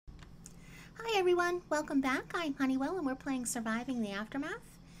Hi everyone, welcome back. I'm Honeywell and we're playing Surviving the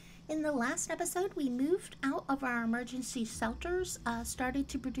Aftermath. In the last episode, we moved out of our emergency shelters, started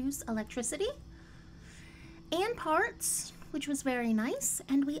to produce electricity and parts, which was very nice,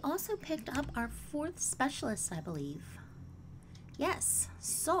 and we also picked up our fourth specialist, I believe. Yes,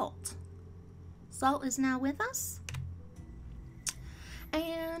 Salt. Salt is now with us.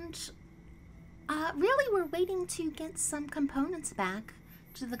 And really we're waiting to get some components back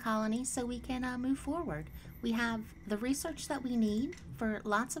to the colony so we can move forward. We have the research that we need for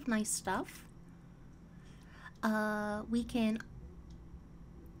lots of nice stuff. We can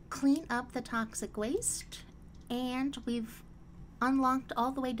clean up the toxic waste, and we've unlocked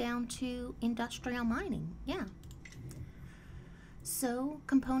all the way down to industrial mining. Yeah. So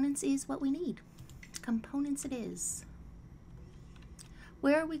components is what we need. Components it is.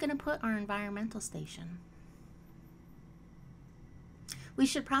 Where are we going to put our environmental station? We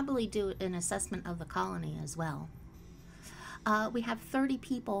should probably do an assessment of the colony as well. We have 30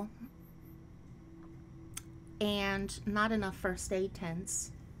 people and not enough first aid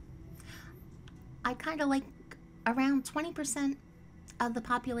tents. I kind of like around 20% of the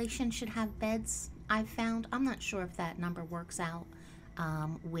population should have beds, I've found. I'm not sure if that number works out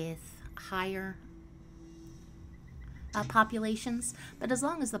with higher populations, but as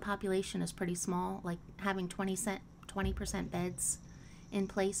long as the population is pretty small, like having 20% beds in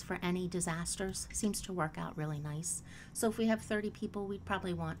place for any disasters seems to work out really nice. So if we have 30 people, we'd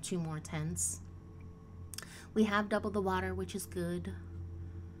probably want 2 more tents. We have double the water, which is good.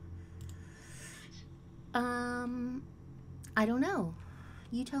 I don't know.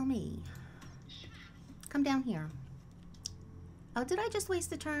 You tell me. Come down here. Oh, did I just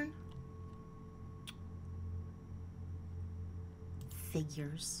waste a turn?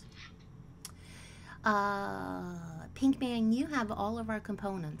 Figures. Pinkman, you have all of our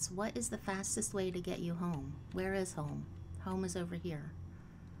components. What is the fastest way to get you home? Where is home? Home is over here.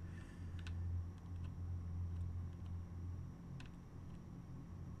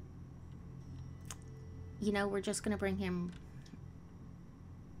 You know, we're just gonna bring him.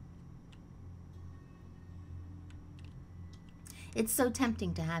 It's so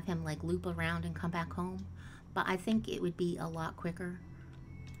tempting to have him like loop around and come back home, but I think it would be a lot quicker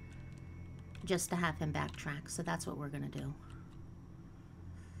just to have him backtrack. So that's what we're gonna do.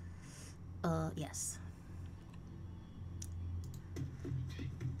 Yes.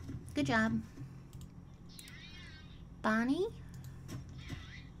 Good job. Bonnie?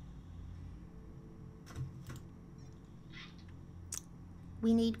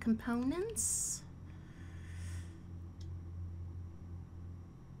 We need components.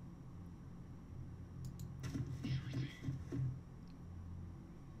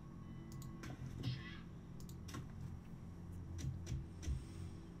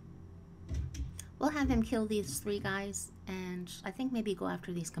 We'll have him kill these 3 guys, and I think maybe go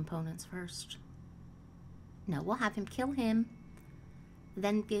after these components first. No, we'll have him kill him,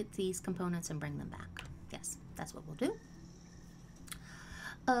 then get these components and bring them back. Yes, that's what we'll do.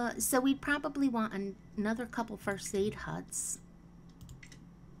 So we'd probably want another couple first aid huts.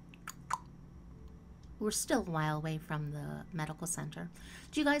 We're still a while away from the medical center.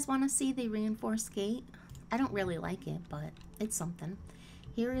 Do you guys want to see the reinforced gate? I don't really like it, but it's something.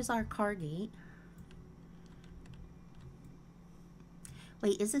 Here is our car gate.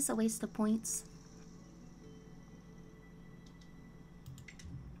 Wait, is this a waste of points?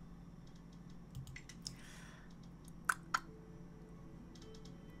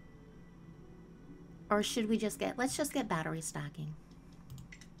 Or should we just let's just get battery stacking.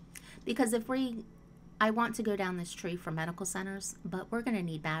 Because if I want to go down this tree for medical centers, but we're going to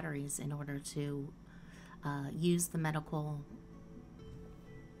need batteries in order to use the medical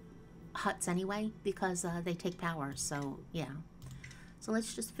huts anyway, because they take power, so yeah. So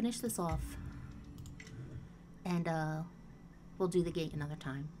let's just finish this off, and we'll do the gate another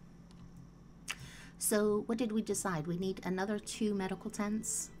time. So what did we decide? We need another 2 medical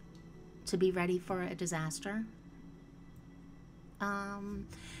tents to be ready for a disaster.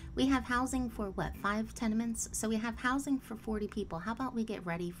 We have housing for what, 5 tenements? So we have housing for 40 people. How about we get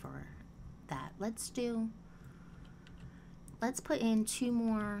ready for that? Let's put in 2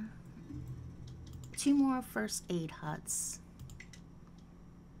 more first aid huts.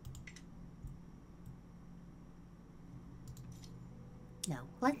 No,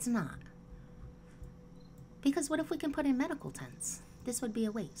 let's not. Because what if we can put in medical tents? This would be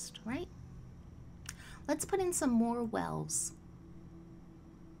a waste, right? Let's put in some more wells.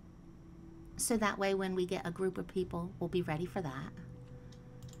 So that way when we get a group of people, we'll be ready for that.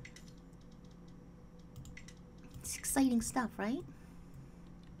 It's exciting stuff, right?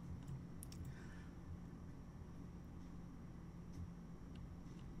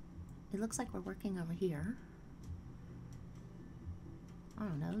 It looks like we're working over here. I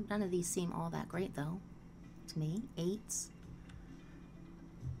don't know. None of these seem all that great, though, to me. 8s.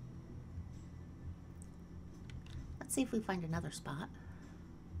 Let's see if we find another spot.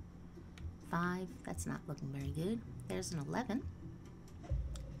 5. That's not looking very good. There's an 11.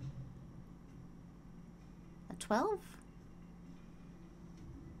 A 12.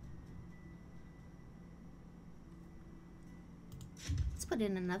 Let's put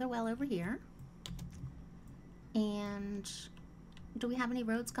in another well over here. And do we have any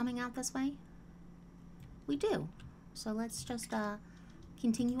roads coming out this way? We do. So let's just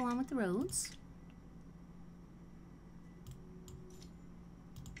continue on with the roads.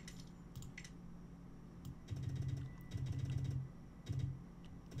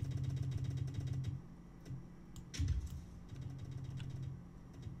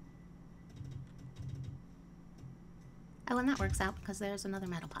 Oh, and that works out because there's another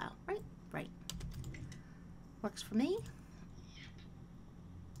metal pile. Right? Right. Works for me.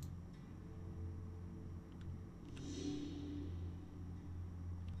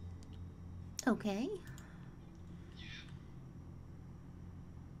 Okay.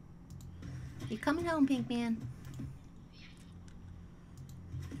 You coming home, Pink Man?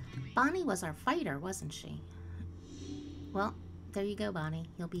 Bonnie was our fighter, wasn't she? Well, there you go, Bonnie.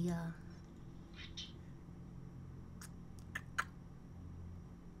 You'll be,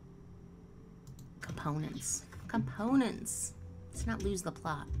 Components. Components. Let's not lose the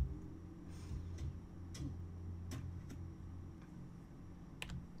plot.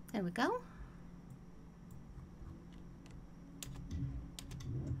 There we go.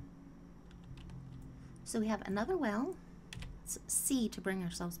 So we have another well. It's C to bring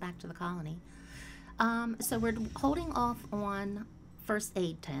ourselves back to the colony. So we're holding off on first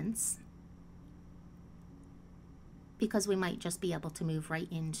aid tents because we might just be able to move right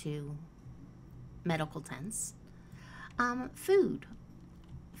into medical tents. Food.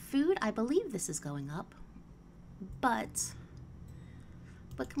 Food, I believe this is going up, but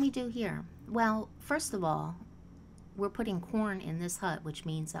what can we do here? Well, first of all, we're putting corn in this hut, which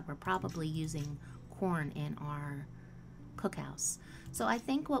means that we're probably using corn in our cookhouse. So I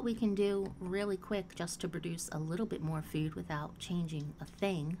think what we can do really quick just to produce a little bit more food without changing a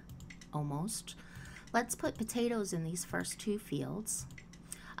thing, almost. Let's put potatoes in these first 2 fields.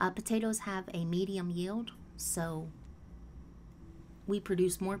 Potatoes have a medium yield, so we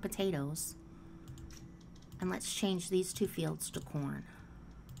produce more potatoes. And let's change these 2 fields to corn.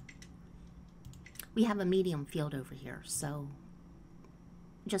 We have a medium field over here, so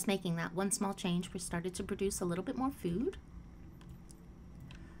just making that one small change, we started to produce a little bit more food.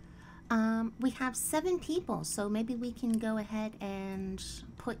 We have 7 people, so maybe we can go ahead and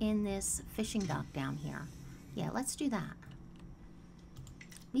put in this fishing dock down here. Yeah, let's do that.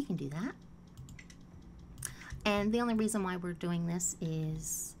 We can do that. And the only reason why we're doing this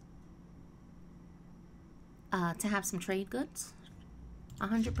is to have some trade goods.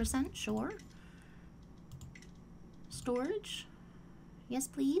 100% sure. Storage. Yes,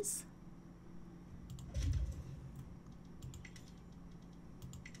 please.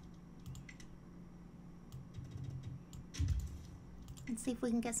 Let's see if we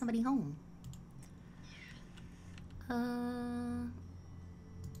can get somebody home.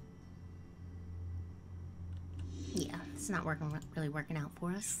 Yeah, it's not really working out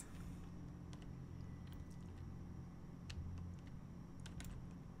for us.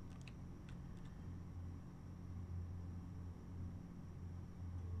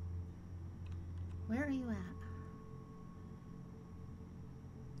 Where are you at?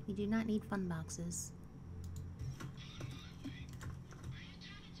 We do not need fun boxes.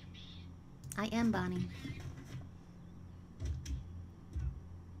 I am, Bonnie.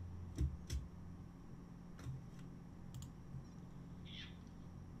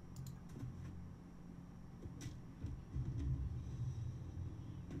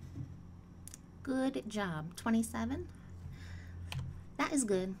 Good job. 27. That is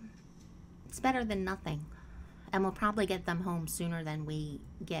good. It's better than nothing. And we'll probably get them home sooner than we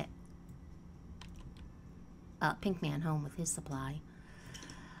get Pink Man home with his supply.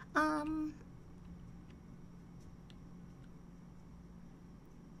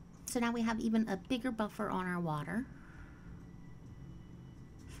 So now we have even a bigger buffer on our water.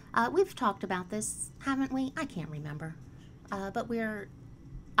 We've talked about this, haven't we? I can't remember. But we're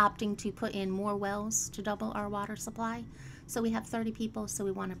opting to put in more wells to double our water supply. So we have 30 people, so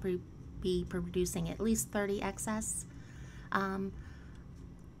we want to be producing at least 30 excess.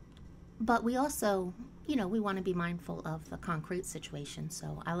 But we also, you know, we want to be mindful of the concrete situation.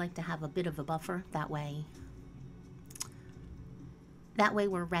 So I like to have a bit of a buffer that way. That way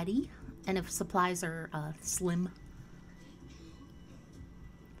we're ready And if supplies are slim.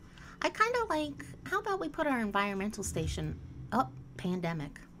 I kind of like, how about we put our environmental station, oh,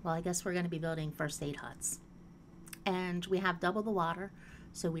 pandemic. Well, I guess we're going to be building first aid huts. And we have double the water,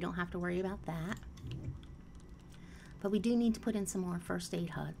 so we don't have to worry about that. But we do need to put in some more first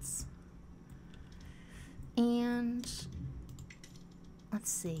aid huts. And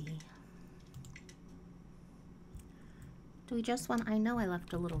let's see. Do we just want, I know I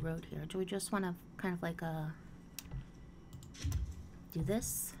left a little road here. Do we just want to kind of like do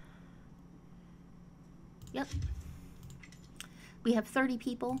this? Yep. We have 30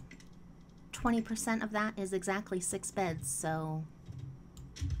 people. 20% of that is exactly 6 beds, so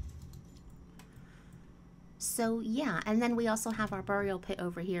yeah. And then we also have our burial pit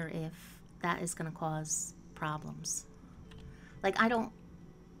over here if that is going to cause problems. Like, I don't...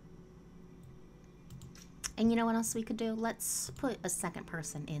 And you know what else we could do? Let's put a second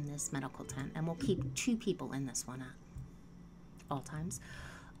person in this medical tent, and we'll keep 2 people in this one at all times.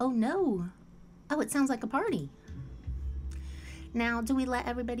 Oh no! Oh, it sounds like a party. Now, do we let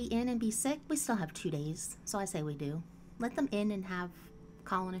everybody in and be sick? We still have 2 days, so I say we do. Let them in and have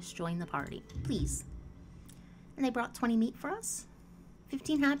colonists join the party, please. And they brought 20 meat for us.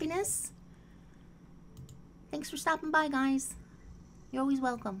 15 happiness. Thanks for stopping by, guys. You're always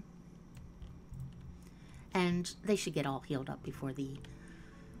welcome. And they should get all healed up before the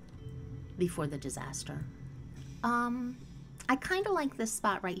disaster. I kind of like this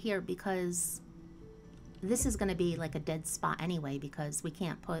spot right here because this is going to be like a dead spot anyway because we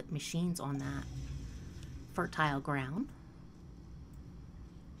can't put machines on that fertile ground.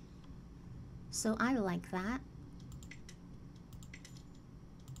 So I like that.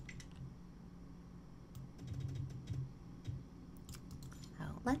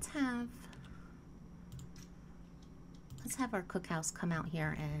 Oh, let's have our cookhouse come out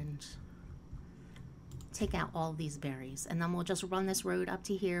here and take out all these berries, and then we'll just run this road up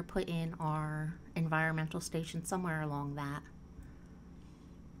to here, put in our environmental station somewhere along that,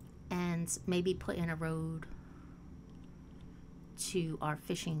 and maybe put in a road to our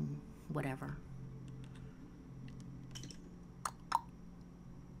fishing whatever.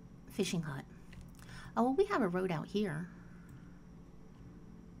 Fishing hut. Oh, well, we have a road out here.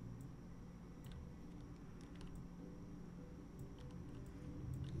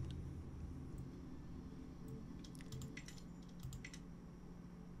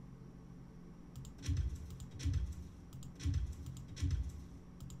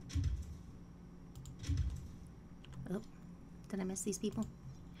 Did I miss these people?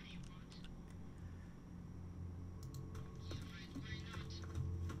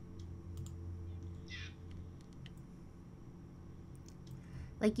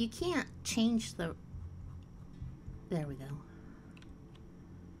 Like, you can't change the... There we go.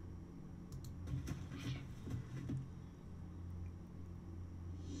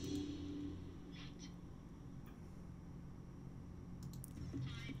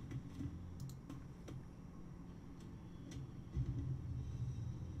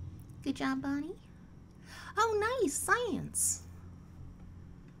 Good job, Bonnie. Oh, nice. Science.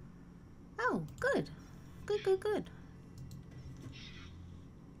 Oh, good. Good, good, good.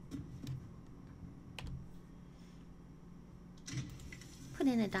 Put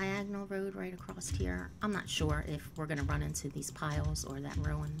in a diagonal road right across here. I'm not sure if we're going to run into these piles or that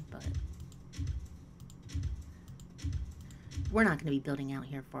ruin, but we're not going to be building out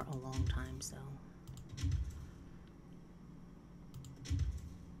here for a long time, so...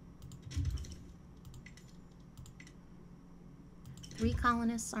 Three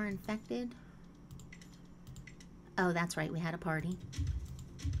colonists are infected. Oh, that's right. We had a party.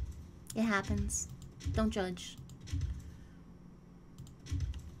 It happens. Don't judge.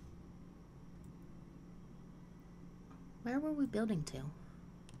 Where were we building to?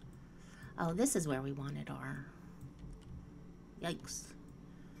 Oh, this is where we wanted our... Yikes.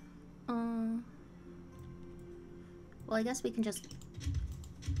 Well, I guess we can just...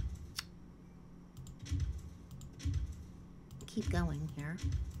 keep going here.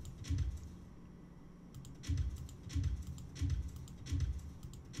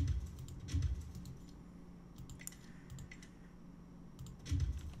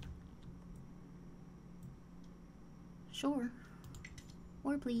 Sure.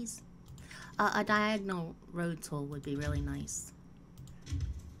 Or please. A diagonal road tool would be really nice.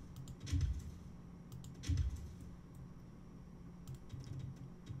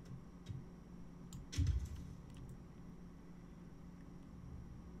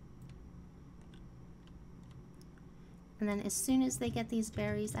 And then as soon as they get these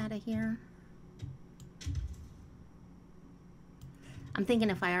berries out of here... I'm thinking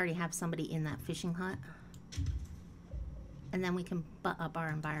if I already have somebody in that fishing hut, and then we can butt up our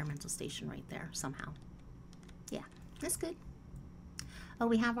environmental station right there somehow. Yeah, that's good. Oh,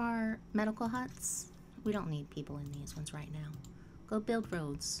 we have our medical huts. We don't need people in these ones right now. Go build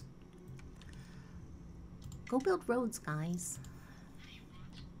roads. Go build roads, guys.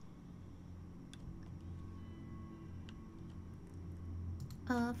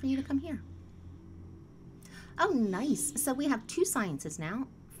 For you to come here. Oh, nice. So we have 2 sciences now.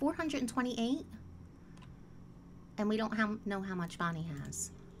 428. And we don't know how much Bonnie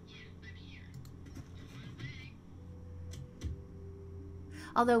has.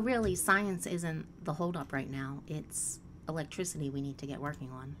 Although really, science isn't the holdup right now. It's electricity we need to get working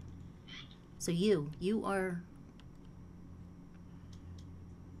on. So you are...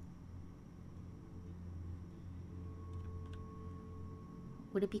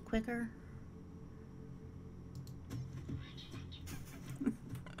 Would it be quicker?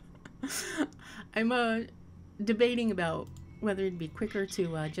 I'm debating about whether it'd be quicker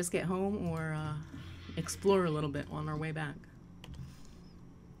to just get home or explore a little bit on our way back.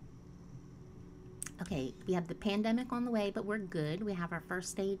 Okay, we have the pandemic on the way, but we're good. We have our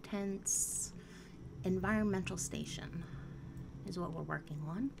first aid tents. Environmental station is what we're working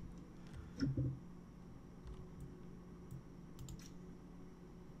on.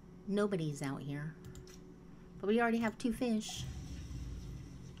 Nobody's out here, but we already have 2 fish.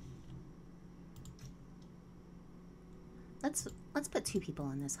 Let's put 2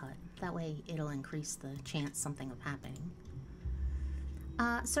 people in this hut. That way it'll increase the chance something of happening.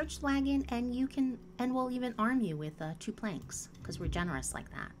 Search the wagon, and we'll even arm you with 2 planks, because we're generous like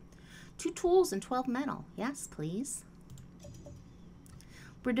that. 2 tools and 12 metal. Yes, please.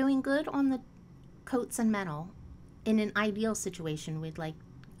 We're doing good on the coats and metal. In an ideal situation, we'd like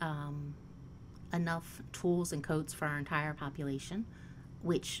enough tools and coats for our entire population,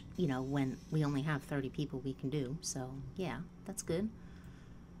 which, you know, when we only have 30 people, we can do. So, yeah, that's good.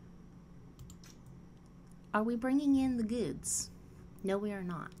 Are we bringing in the goods? No, we are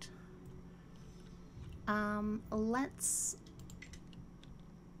not. Let's...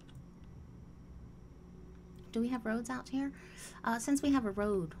 Do we have roads out here? Since we have a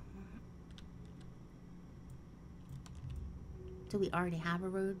road... Do we already have a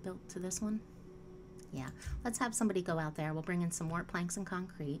road built to this one? Yeah. Let's have somebody go out there. We'll bring in some more planks and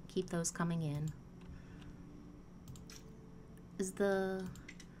concrete. Keep those coming in.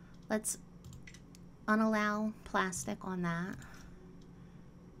 Let's unallow plastic on that.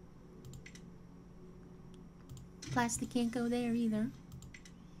 Plastic can't go there either.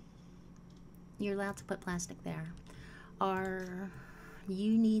 You're allowed to put plastic there.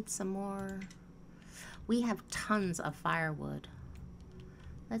 You need some more... We have tons of firewood.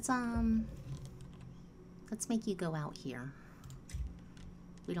 Let's make you go out here.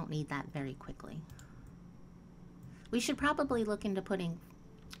 We don't need that very quickly. We should probably look into putting...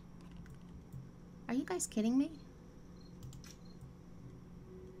 Are you guys kidding me?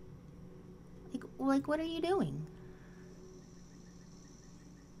 Like, what are you doing?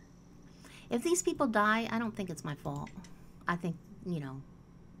 If these people die, I don't think it's my fault. I think, you know...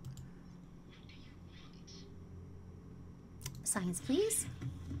 Science, please.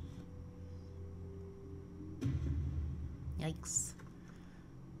 Yikes.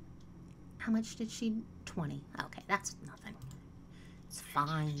 How much did she... 20. Okay, that's nothing. It's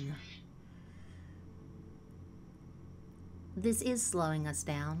fine. This is slowing us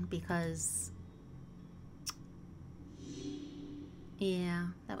down because... Yeah,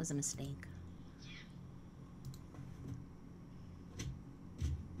 that was a mistake.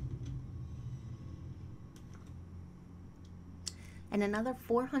 And another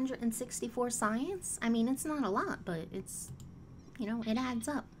 464 science? I mean, it's not a lot, but it's, you know, it adds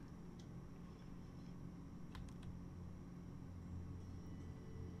up.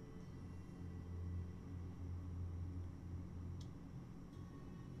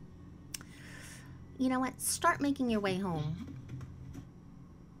 You know what? Start making your way home.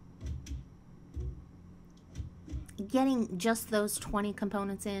 Getting just those 20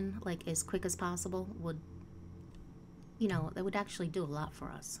 components in, like, as quick as possible would... You know, that would actually do a lot for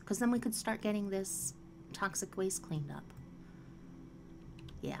us. Because then we could start getting this toxic waste cleaned up.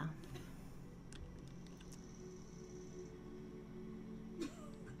 Yeah.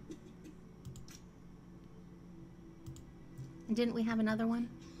 And didn't we have another one?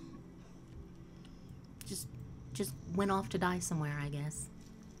 Just went off to die somewhere, I guess.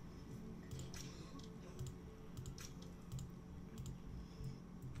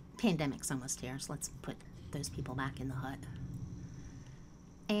 Pandemic's almost here, so let's put those people back in the hut.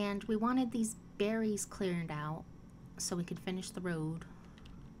 And we wanted these berries cleared out so we could finish the road.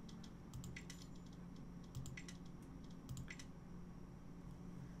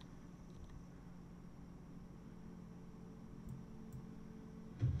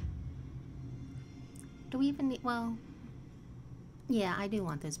 Do we even need, well, yeah, I do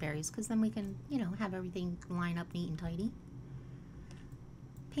want those berries, because then we can, you know, have everything line up neat and tidy.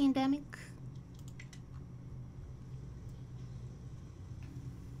 Pandemic.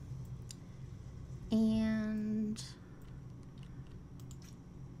 And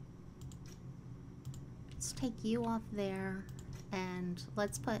let's take you off there, and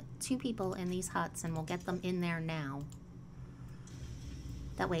let's put 2 people in these huts, and we'll get them in there now.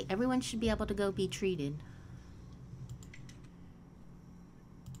 That way, everyone should be able to go be treated.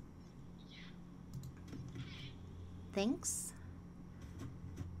 Thanks.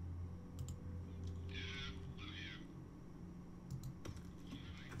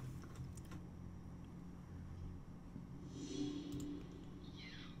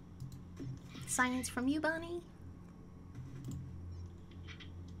 Science from you, Bonnie.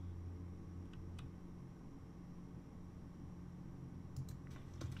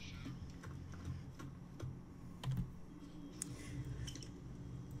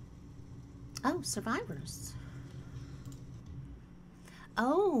 Oh, survivors.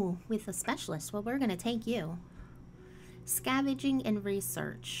 Oh, with a specialist. Well, we're going to take you. Scavenging and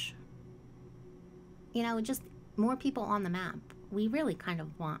research. You know, just more people on the map. We really kind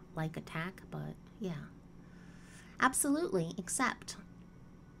of want, like, attack, but yeah. Absolutely, except.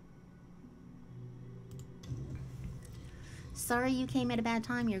 Sorry you came at a bad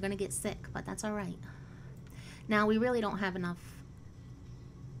time. You're going to get sick, but that's all right. Now, we really don't have enough.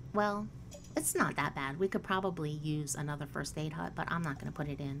 Well, it's not that bad. We could probably use another first aid hut, but I'm not going to put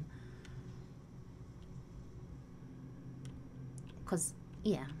it in. Because,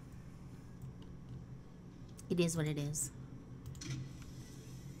 yeah. It is what it is.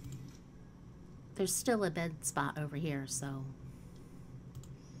 There's still a bed spot over here, so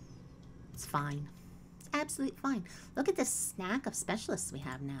it's fine. It's absolutely fine. Look at this snack of specialists we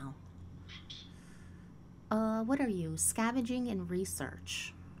have now. What are you? Scavenging and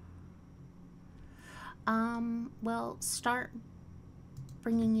research. Well, start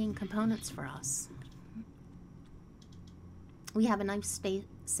bringing in components for us. We have a nice,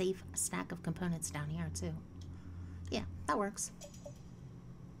 safe stack of components down here, too. Yeah, that works.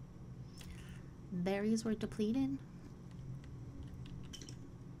 Berries were depleted.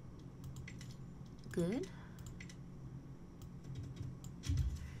 Good.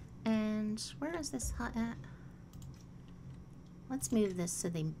 And where is this hut at? Let's move this so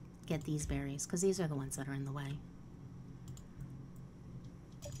they get these berries, because these are the ones that are in the way.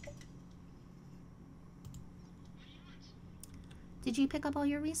 Did you pick up all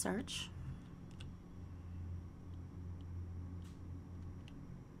your research?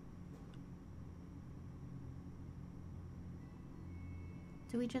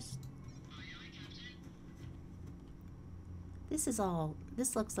 Do we just... This is all...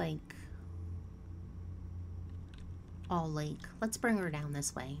 This looks like... all lake. Let's bring her down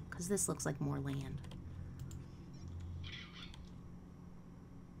this way, because this looks like more land.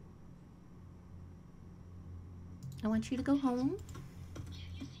 I want you to go home.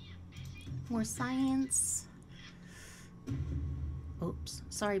 More science. Oops.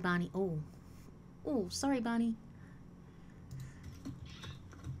 Sorry, Bonnie. Oh. Oh, sorry, Bonnie.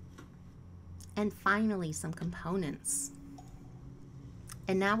 And finally, some components.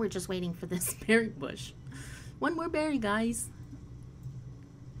 And now we're just waiting for this berry bush. One more berry, guys.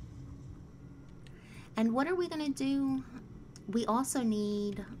 And what are we going to do? We also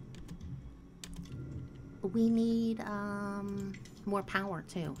need... We need more power,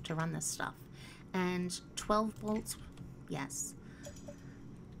 too, to run this stuff. And 12 volts, yes.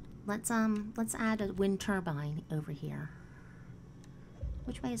 Let's add a wind turbine over here.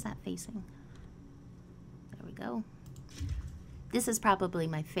 Which way is that facing? There we go. This is probably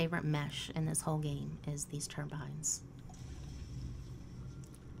my favorite mesh in this whole game, is these turbines.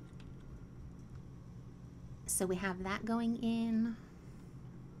 So we have that going in.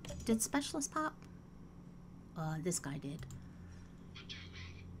 Did Specialist pop? This guy did.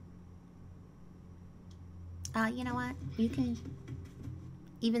 You know what? You can,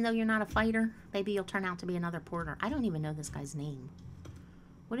 even though you're not a fighter, maybe you'll turn out to be another porter. I don't even know this guy's name.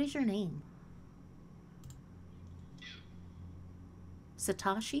 What is your name?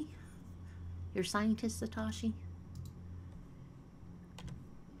 Satoshi? Your scientist, Satoshi?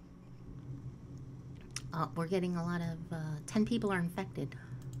 We're getting a lot of, 10 people are infected.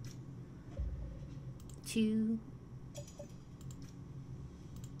 2.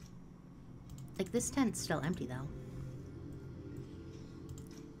 Like, this tent's still empty, though.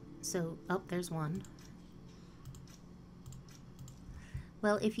 So, oh, there's one.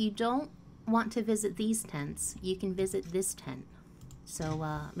 Well, if you don't want to visit these tents, you can visit this tent.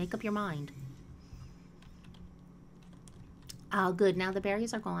 So, make up your mind. Oh, good. Now the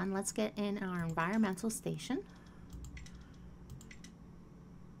berries are gone. Let's get in our environmental station.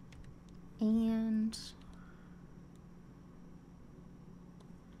 And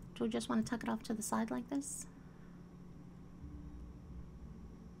do we just want to tuck it off to the side like this?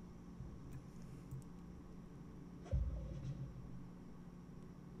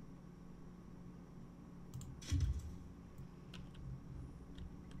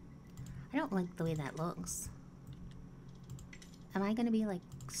 I don't like the way that looks. Am I going to be, like,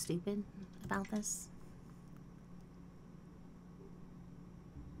 stupid about this?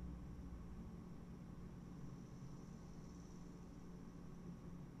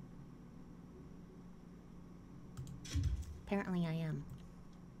 Apparently I am.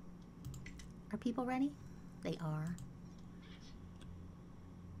 Are people ready? They are.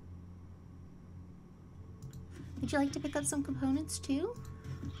 Would you like to pick up some components too?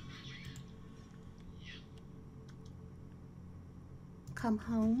 Come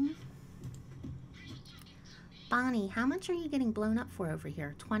home. Bonnie, how much are you getting blown up for over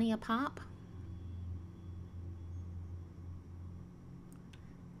here? 20 a pop?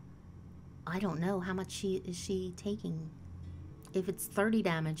 I don't know. How much is she taking? If it's 30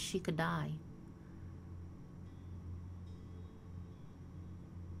 damage, she could die.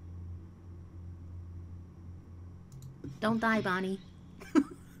 Don't die, Bonnie.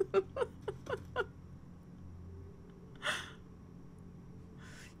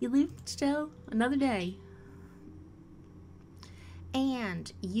 You leave, Joe? Another day.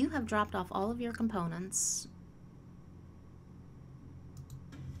 And you have dropped off all of your components.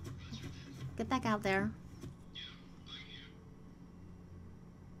 Get back out there.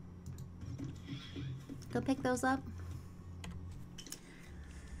 Go pick those up.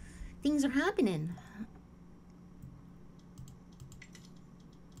 Things are happening.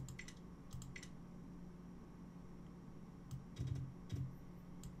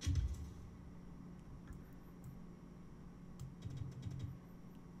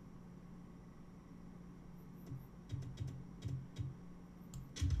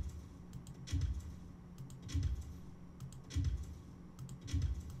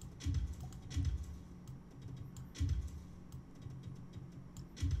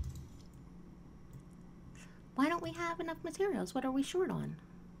 Why don't we have enough materials? What are we short on?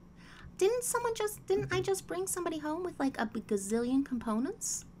 Didn't I just bring somebody home with like a gazillion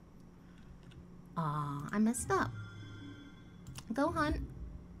components? Aw, I messed up. Go hunt.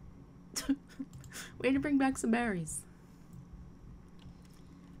 Way to bring back some berries.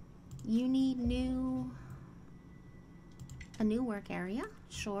 You need a new work area.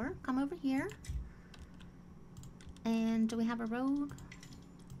 Sure, come over here. And do we have a road?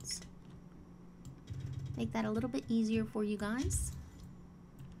 Let's make that a little bit easier for you guys.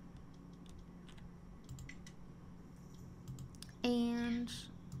 And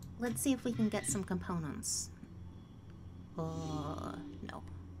let's see if we can get some components. No.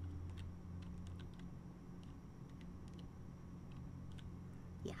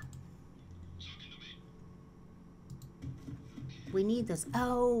 Yeah. We need this.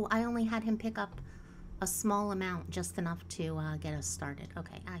 Oh, I only had him pick up a small amount, just enough to get us started.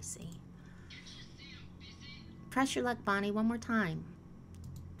 Okay, I see. Press your luck, Bonnie, one more time.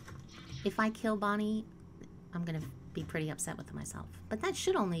 If I kill Bonnie, I'm gonna be pretty upset with myself. But that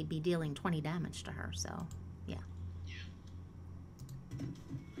should only be dealing 20 damage to her, so yeah.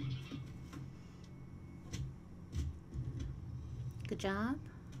 Good job.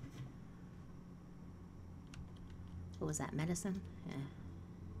 What was that, medicine? Yeah.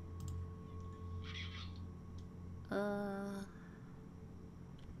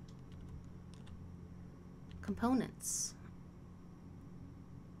 Components.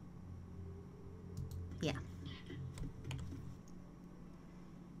 Yeah.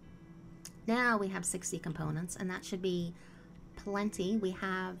 Now we have 60 components, and that should be plenty. We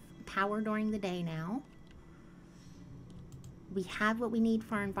have power during the day now. We have what we need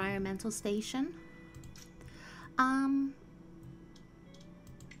for our environmental station.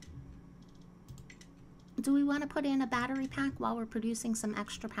 Do we want to put in a battery pack while we're producing some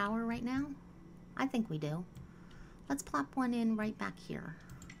extra power right now? I think we do. Let's plop one in right back here.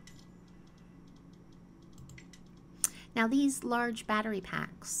 Now these large battery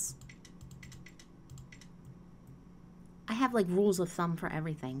packs, I have like rules of thumb for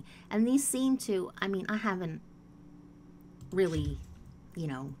everything. And these seem to, I mean, I haven't really, you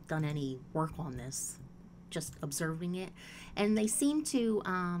know, done any work on this. just observing it, and they seem to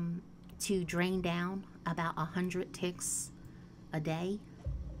drain down about 100 ticks a day.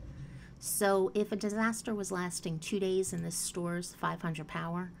 So if a disaster was lasting 2 days and this stores 500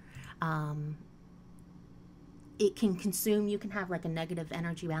 power, it can consume, you can have like a negative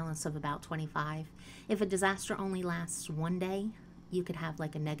energy balance of about 25. If a disaster only lasts 1 day, you could have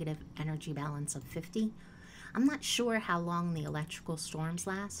like a negative energy balance of 50. I'm not sure how long the electrical storms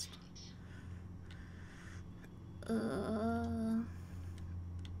last. Well,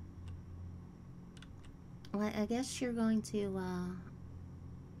 I guess you're going to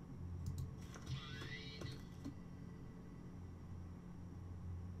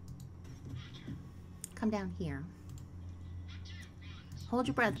come down here. Hold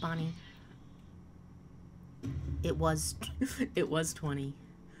your breath, Bonnie. It was 20.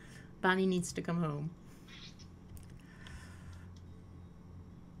 Bonnie needs to come home.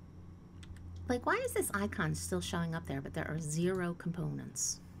 Like, why is this icon still showing up there, but there are 0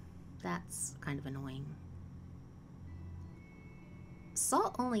 components? That's kind of annoying.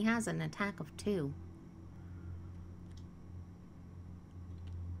 Salt only has an attack of 2.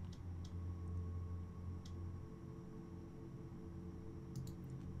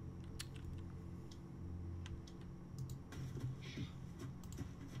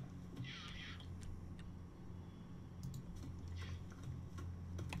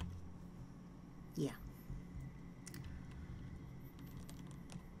 Yeah.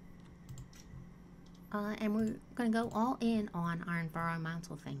 And we're going to go all in on our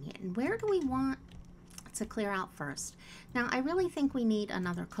environmental thing. And where do we want to clear out first? Now, I really think we need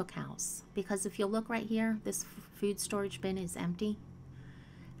another cookhouse, because if you look right here, this food storage bin is empty.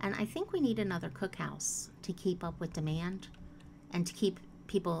 And I think we need another cookhouse to keep up with demand and to keep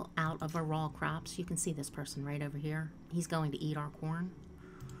people out of our raw crops. You can see this person right over here. He's going to eat our corn.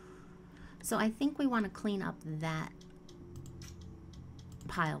 So I think we want to clean up that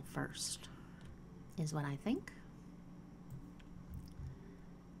pile first, is what I think.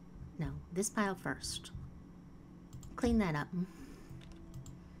 No, this pile first. Clean that up.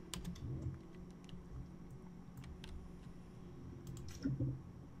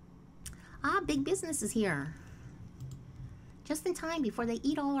 Ah, big business is here. Just in time before they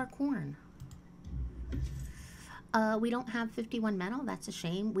eat all our corn. We don't have 51 metal. That's a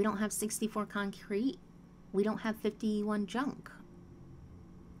shame. We don't have 64 concrete. We don't have 51 junk.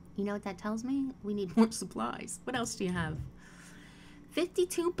 You know what that tells me? We need more supplies. What else do you have?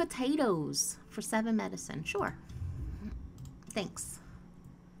 52 potatoes for 7 medicine. Sure. Thanks.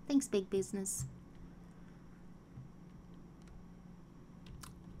 Thanks, big business.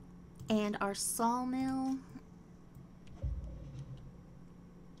 And our sawmill.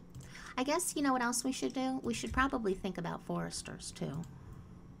 I guess, you know what else we should do? We should probably think about foresters, too.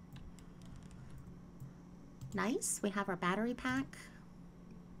 Nice. We have our battery pack.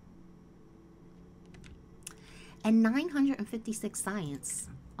 And 956 science.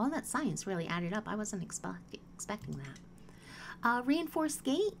 All that science really added up. I wasn't expecting that. Reinforced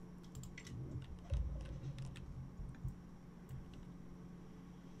gate.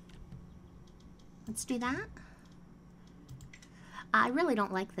 Let's do that. I really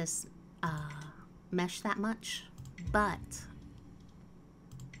don't like this mesh that much, but...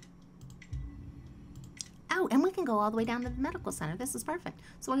 Oh, and we can go all the way down to the medical center. This is perfect.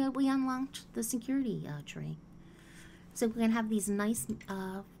 So we unlocked the security tree. So we're going to have these nice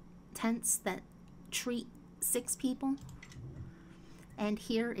tents that treat 6 people. And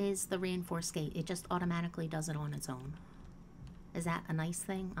here is the reinforced gate. It just automatically does it on its own. Is that a nice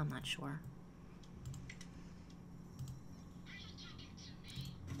thing? I'm not sure.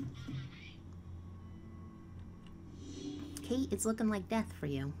 Kate, it's looking like death for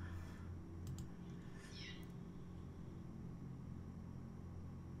you.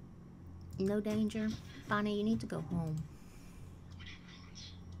 No danger. Bonnie, you need to go home.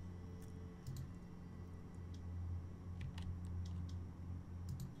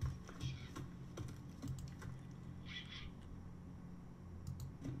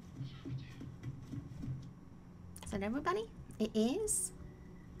 Is that everybody? It is.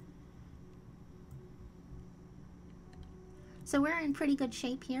 So we're in pretty good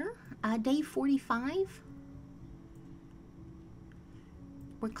shape here. Day 45.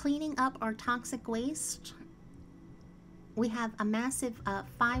 We're cleaning up our toxic waste. We have a massive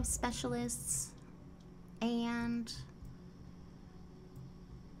 5 specialists, and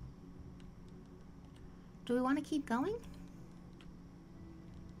do we want to keep going?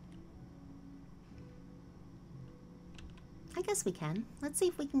 I guess we can. Let's see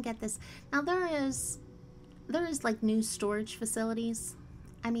if we can get this. Now there is like new storage facilities.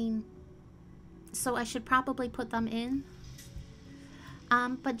 I mean, So I should probably put them in.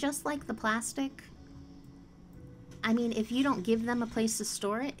 But just like the plastic, I mean, if you don't give them a place to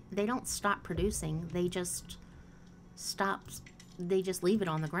store it, they don't stop producing. They just they just leave it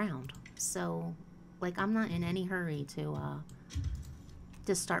on the ground. So, like, I'm not in any hurry to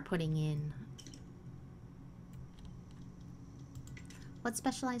start putting in. What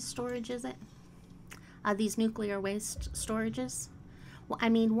specialized storage is it? These nuclear waste storages. Well, I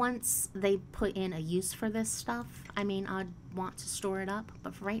mean, once they put in a use for this stuff, I mean, I'd want to store it up.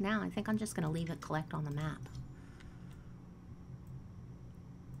 But for right now, I think I'm just going to leave it collect on the map.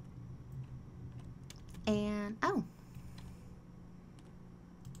 And, oh.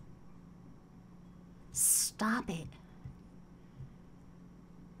 Stop it.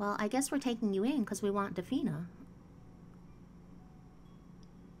 Well, I guess we're taking you in because we want Defina.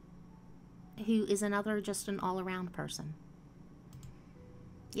 Who is another, just an all-around person.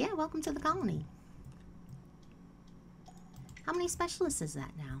 Yeah, welcome to the colony. How many specialists is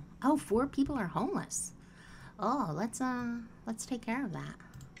that now? Oh, 4 people are homeless. Oh, let's take care of that.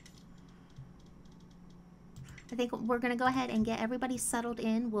 I think we're gonna go ahead and get everybody settled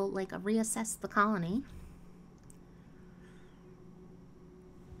in. We'll like reassess the colony.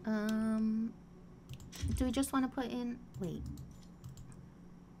 Do we just want to put in? Wait.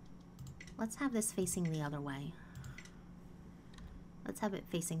 Let's have this facing the other way. Let's have it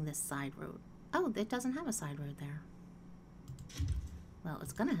facing this side road. Oh, it doesn't have a side road there. Well,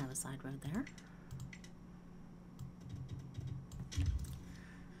 it's gonna have a side road there.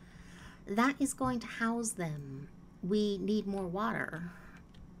 That is going to house them. We need more water.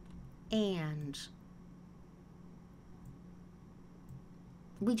 And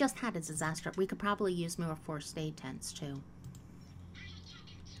we just had a disaster. We could probably use more first aid tents too.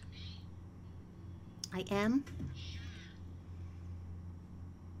 I am.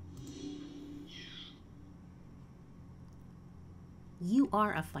 You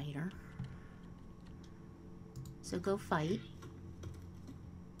are a fighter. So go fight.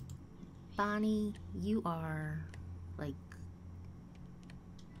 Bonnie, you are like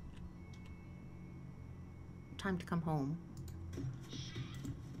time to come home.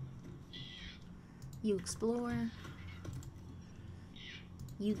 You explore.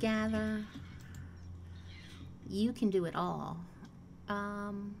 You gather. You can do it all.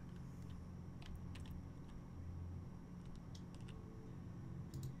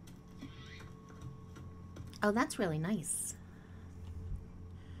 Oh, that's really nice.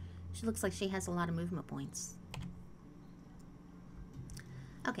 She looks like she has a lot of movement points.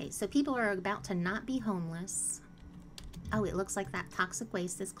 Okay, so people are about to not be homeless. Oh, it looks like that toxic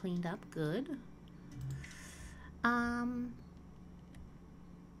waste is cleaned up. Good.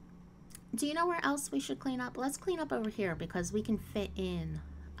 Do you know where else we should clean up? Let's clean up over here because we can fit in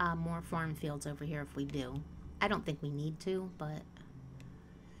more farm fields over here if we do. I don't think we need to, but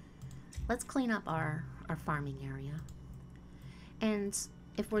let's clean up our farming area. And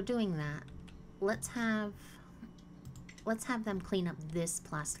if we're doing that, let's have them clean up this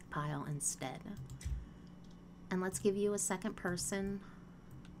plastic pile instead. And let's give you a second person.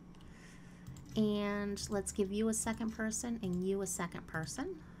 And let's give you a second person and you a second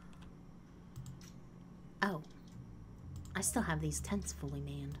person. Oh, I still have these tents fully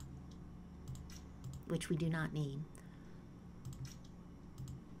manned, which we do not need.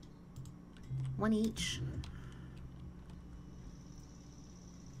 One each.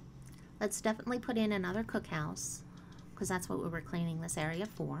 Let's definitely put in another cookhouse, because that's what we were cleaning this area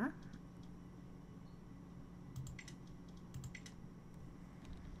for.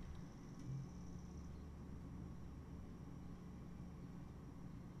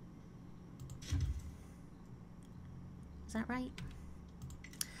 Is that right?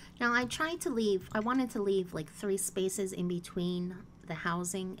 Now I wanted to leave like 3 spaces in between the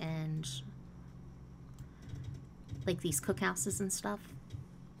housing and like these cookhouses and stuff.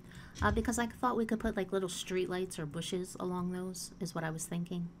 Because I thought we could put like little street lights or bushes along those is what I was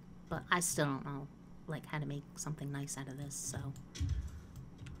thinking. But I still don't know like how to make something nice out of this, so.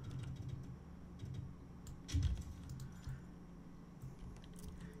 Here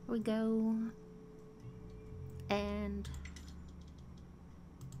we go. And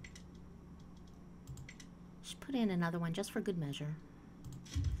just put in another one just for good measure.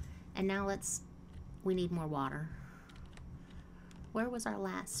 And now we need more water. Where was our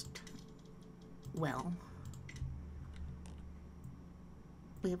last well?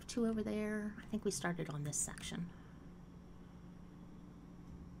 We have 2 over there. I think we started on this section.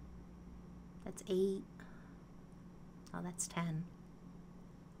 That's 8. Oh, that's 10.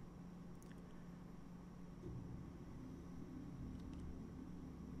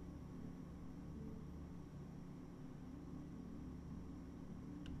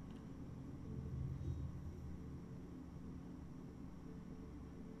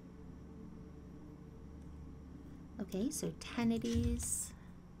 Okay, so 10 of these.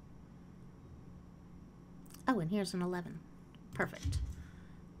 Oh, and here's an 11. Perfect.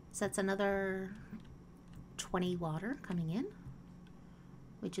 So that's another 20 water coming in,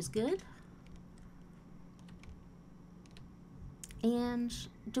 which is good. And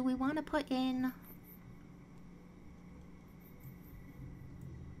do we want to put in...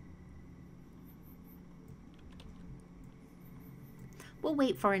 We'll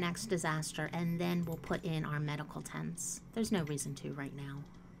wait for our next disaster, and then we'll put in our medical tents. There's no reason to right now.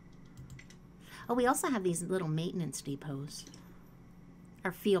 Oh, we also have these little maintenance depots.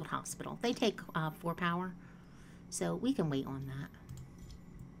 Our field hospital. They take 4 power, so we can wait on that.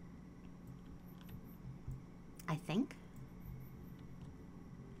 I think.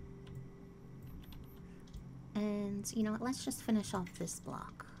 And, you know what, let's just finish off this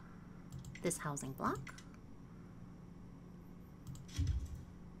block. This housing block.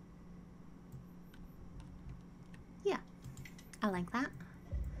 Yeah, I like that.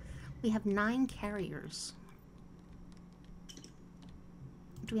 We have 9 carriers.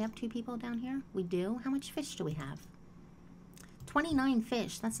 Do we have 2 people down here? We do. How much fish do we have? 29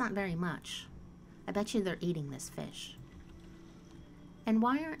 fish. That's not very much. I bet you they're eating this fish. And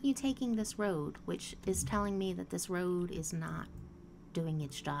why aren't you taking this road, which is telling me that this road is not doing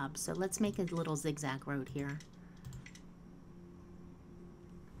its job. So let's make a little zigzag road here.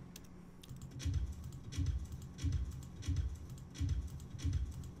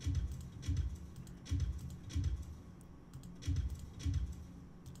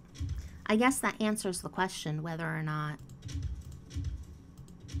 I guess that answers the question whether or not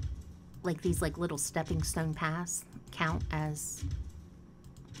like these like little stepping stone paths count as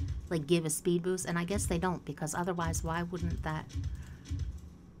like give a speed boost, and I guess they don't, because otherwise why wouldn't that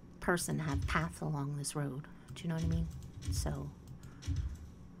person have paths along this road? Do you know what I mean? So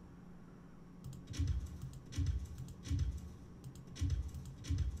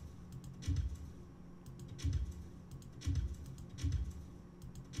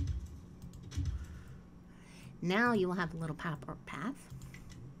now you will have a little path.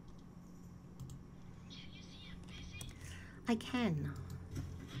 I can.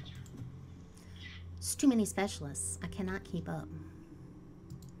 It's too many specialists. I cannot keep up.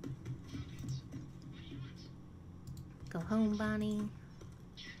 Go home, Bonnie.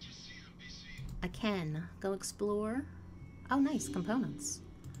 I can. Go explore. Oh, nice. Components.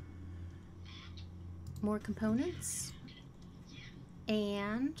 More components.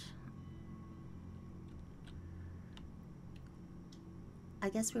 And I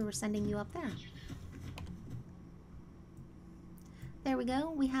guess we were sending you up there. There we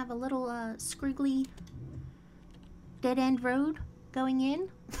go. We have a little squiggly dead-end road going in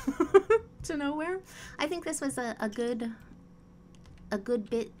to nowhere. I think this was a good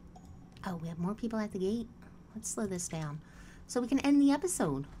bit. Oh, we have more people at the gate. Let's slow this down so we can end the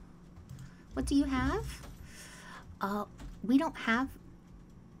episode. What do you have? We don't have...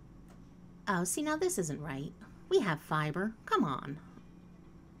 Oh, see, now this isn't right. We have fiber. Come on.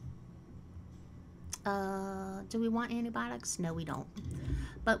 Do we want antibiotics? No, we don't.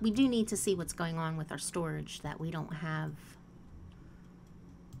 But we do need to see what's going on with our storage that we don't have.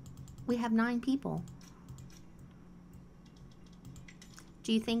 We have 9 people.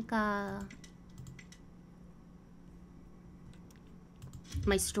 Do you think, my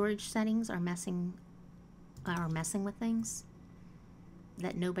storage settings are messing with things?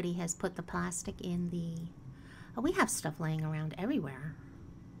 That nobody has put the plastic in the... Oh, we have stuff laying around everywhere.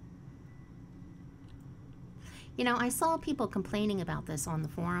 You know, I saw people complaining about this on the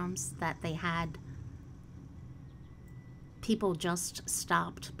forums, that they had people just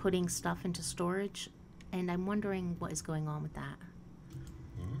stopped putting stuff into storage, and I'm wondering what is going on with that.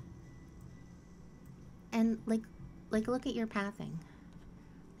 Mm-hmm. And like look at your pathing.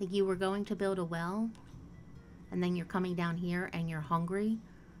 Like you were going to build a well, and then you're coming down here and you're hungry,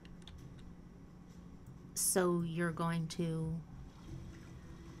 so you're going to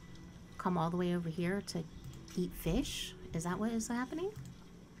come all the way over here to eat fish? Is that what is happening?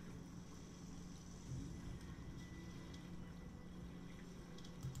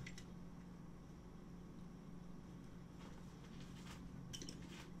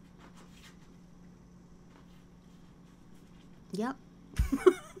 Yep.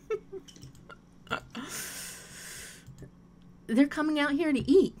 They're coming out here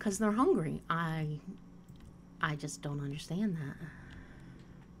to eat because they're hungry. I just don't understand that.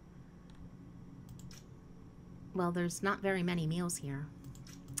 Well, there's not very many meals here.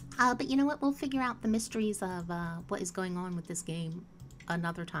 But you know what? We'll figure out the mysteries of what is going on with this game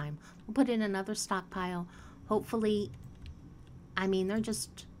another time. We'll put in another stockpile. Hopefully, I mean, they're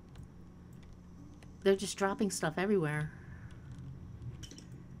just... they're just dropping stuff everywhere.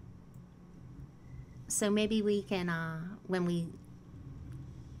 So maybe we can, when we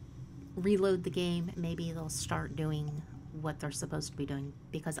reload the game, maybe they'll start doing what they're supposed to be doing.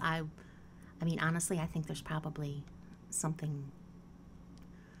 Because I mean, honestly, I think there's probably something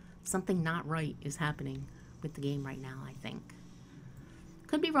not right is happening with the game right now, I think.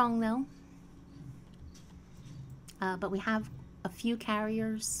 Could be wrong, though. But we have a few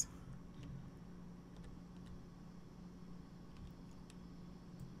carriers.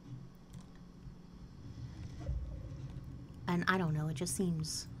 And I don't know, it just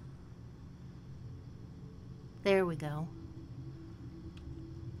seems... There we go.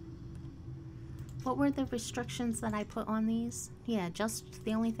 What were the restrictions that I put on these? Yeah, just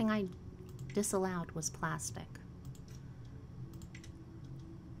the only thing I disallowed was plastic.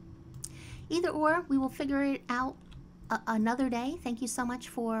 Either or, we will figure it out another day. Thank you so much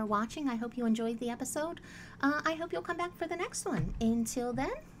for watching. I hope you enjoyed the episode. I hope you'll come back for the next one. Until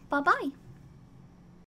then, bye-bye.